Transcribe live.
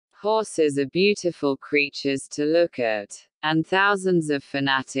Horses are beautiful creatures to look at, and thousands of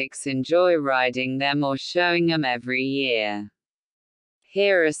fanatics enjoy riding them or showing them every year.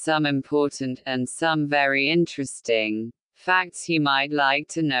 Here are some important, and some very interesting, facts you might like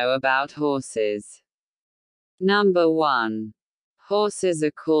to know about horses. Number 1. Horses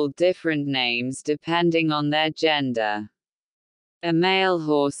are called different names depending on their gender. A male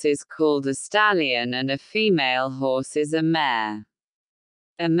horse is called a stallion and a female horse is a mare.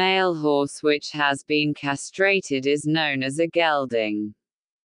 A male horse which has been castrated is known as a gelding.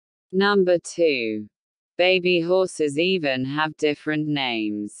 Number 2. Baby horses even have different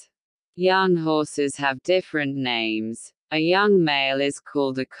names. Young horses have different names. A young male is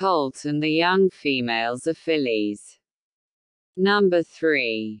called a colt and the young females are fillies. Number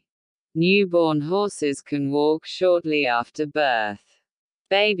 3. Newborn horses can walk shortly after birth.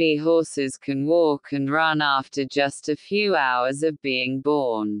 Baby horses can walk and run after just a few hours of being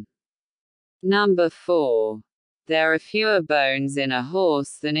born. Number 4. There are fewer bones in a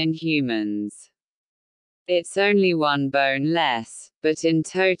horse than in humans. It's only one bone less, but in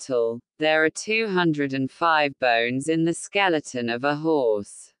total, there are 205 bones in the skeleton of a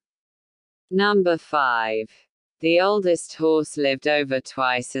horse. Number 5. The oldest horse lived over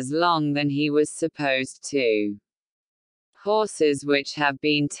twice as long than he was supposed to. Horses which have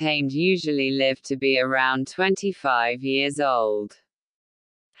been tamed usually live to be around 25 years old.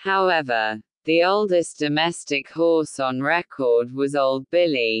 However, the oldest domestic horse on record was Old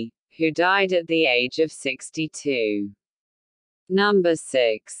Billy, who died at the age of 62. Number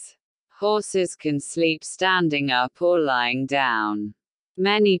 6. Horses can sleep standing up or lying down.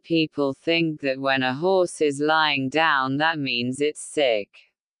 Many people think that when a horse is lying down that means it's sick.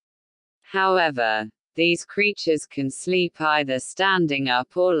 However, these creatures can sleep either standing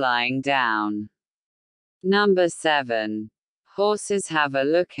up or lying down. Number 7. Horses have a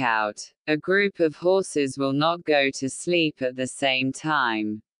lookout. A group of horses will not go to sleep at the same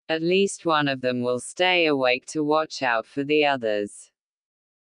time. At least one of them will stay awake to watch out for the others.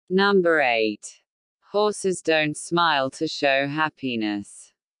 Number 8. Horses don't smile to show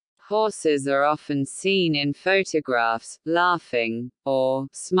happiness. Horses are often seen in photographs, laughing, or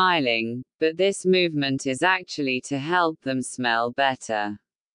smiling, but this movement is actually to help them smell better.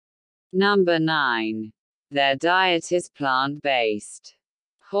 Number 9. Their diet is plant-based.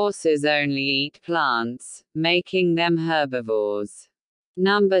 Horses only eat plants, making them herbivores.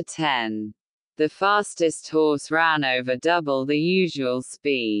 Number 10. The fastest horse ran over double the usual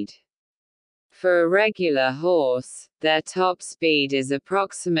speed. For a regular horse, their top speed is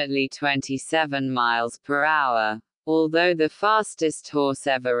approximately 27 miles per hour, although the fastest horse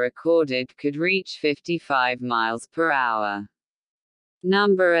ever recorded could reach 55 miles per hour.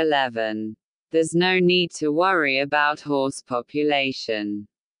 Number 11. There's no need to worry about horse population.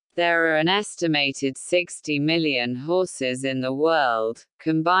 There are an estimated 60 million horses in the world,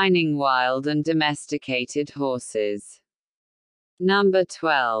 combining wild and domesticated horses. Number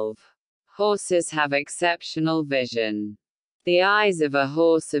 12. Horses have exceptional vision. The eyes of a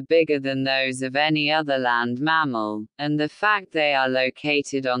horse are bigger than those of any other land mammal, and the fact they are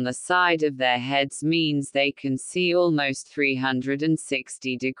located on the side of their heads means they can see almost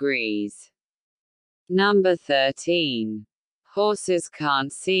 360 degrees. Number 13. Horses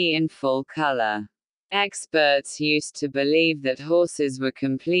can't see in full color. Experts used to believe that horses were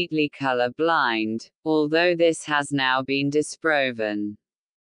completely color blind, although this has now been disproven.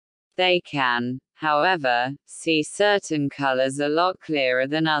 They can, however, see certain colors a lot clearer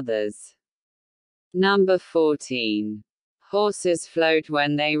than others. Number 14. Horses float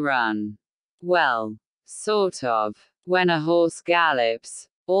when they run. Well, sort of. When a horse gallops,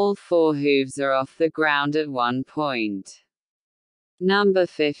 all four hooves are off the ground at one point. Number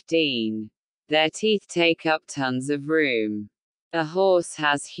 15. Their teeth take up tons of room. A horse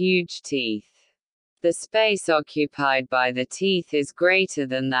has huge teeth. The space occupied by the teeth is greater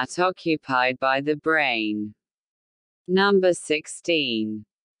than that occupied by the brain. Number 16.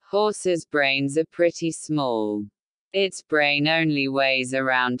 Horses' brains are pretty small. Its brain only weighs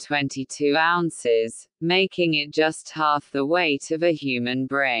around 22 ounces, making it just half the weight of a human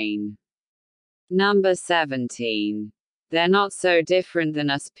brain. Number 17. They're not so different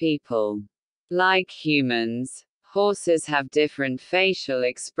than us people. Like humans, horses have different facial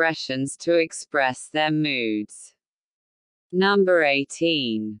expressions to express their moods. Number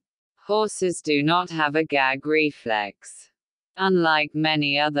 18. Horses do not have a gag reflex. Unlike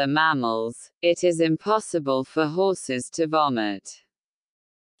many other mammals, it is impossible for horses to vomit.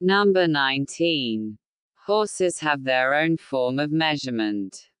 Number 19. Horses have their own form of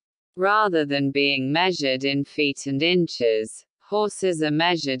measurement. Rather than being measured in feet and inches, Horses are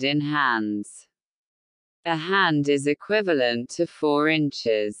measured in hands. A hand is equivalent to 4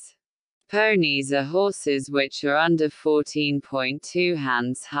 inches. Ponies are horses which are under 14.2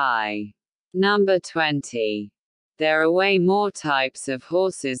 hands high. Number 20. There are way more types of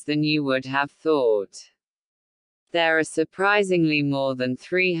horses than you would have thought. There are surprisingly more than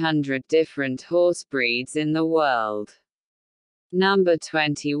 300 different horse breeds in the world. Number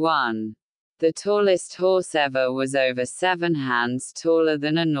 21. The tallest horse ever was over 7 hands taller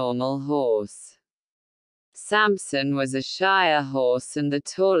than a normal horse. Samson was a Shire horse and the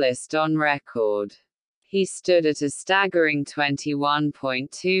tallest on record. He stood at a staggering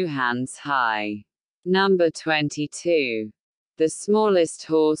 21.2 hands high. Number 22. The smallest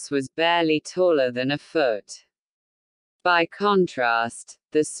horse was barely taller than a foot. By contrast,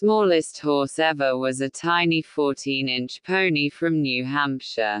 the smallest horse ever was a tiny 14-inch pony from New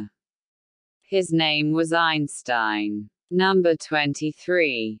Hampshire. His name was Einstein. Number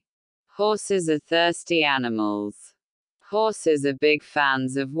 23. Horses are thirsty animals. Horses are big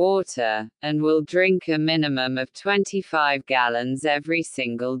fans of water, and will drink a minimum of 25 gallons every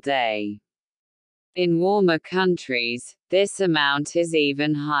single day. In warmer countries, this amount is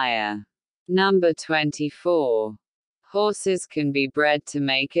even higher. Number 24. Horses can be bred to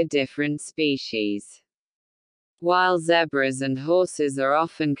make a different species. While zebras and horses are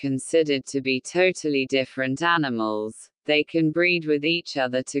often considered to be totally different animals, they can breed with each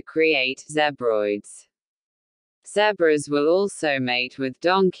other to create zebroids. Zebras will also mate with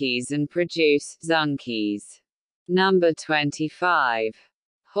donkeys and produce zonkies. Number 25.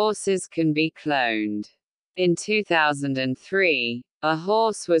 Horses can be cloned. In 2003, a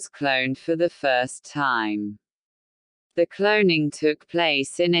horse was cloned for the first time. The cloning took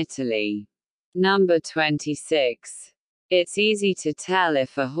place in Italy. Number 26. It's easy to tell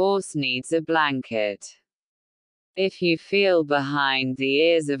if a horse needs a blanket. If you feel behind the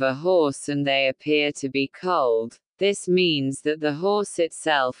ears of a horse and they appear to be cold, this means that the horse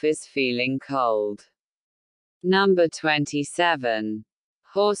itself is feeling cold. Number 27.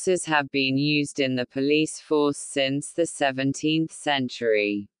 Horses have been used in the police force since the 17th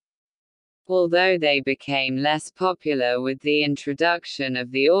century. Although they became less popular with the introduction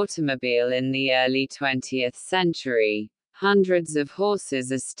of the automobile in the early 20th century, hundreds of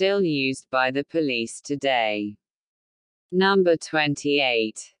horses are still used by the police today. Number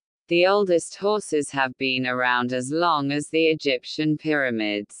 28. The oldest horses have been around as long as the Egyptian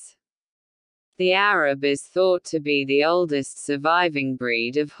pyramids. The Arab is thought to be the oldest surviving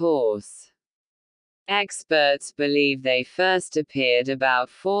breed of horse. Experts believe they first appeared about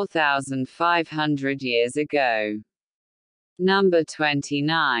 4,500 years ago. Number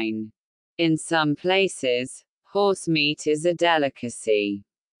 29. In some places, horse meat is a delicacy.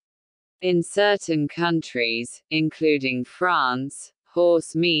 In certain countries, including France,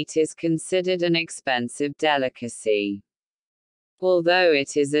 horse meat is considered an expensive delicacy. Although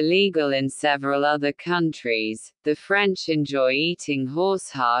it is illegal in several other countries, the French enjoy eating horse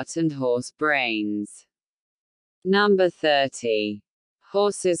heart and horse brains. Number 30.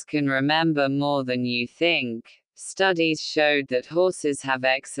 Horses can remember more than you think. Studies showed that horses have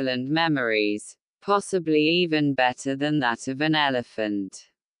excellent memories, possibly even better than that of an elephant.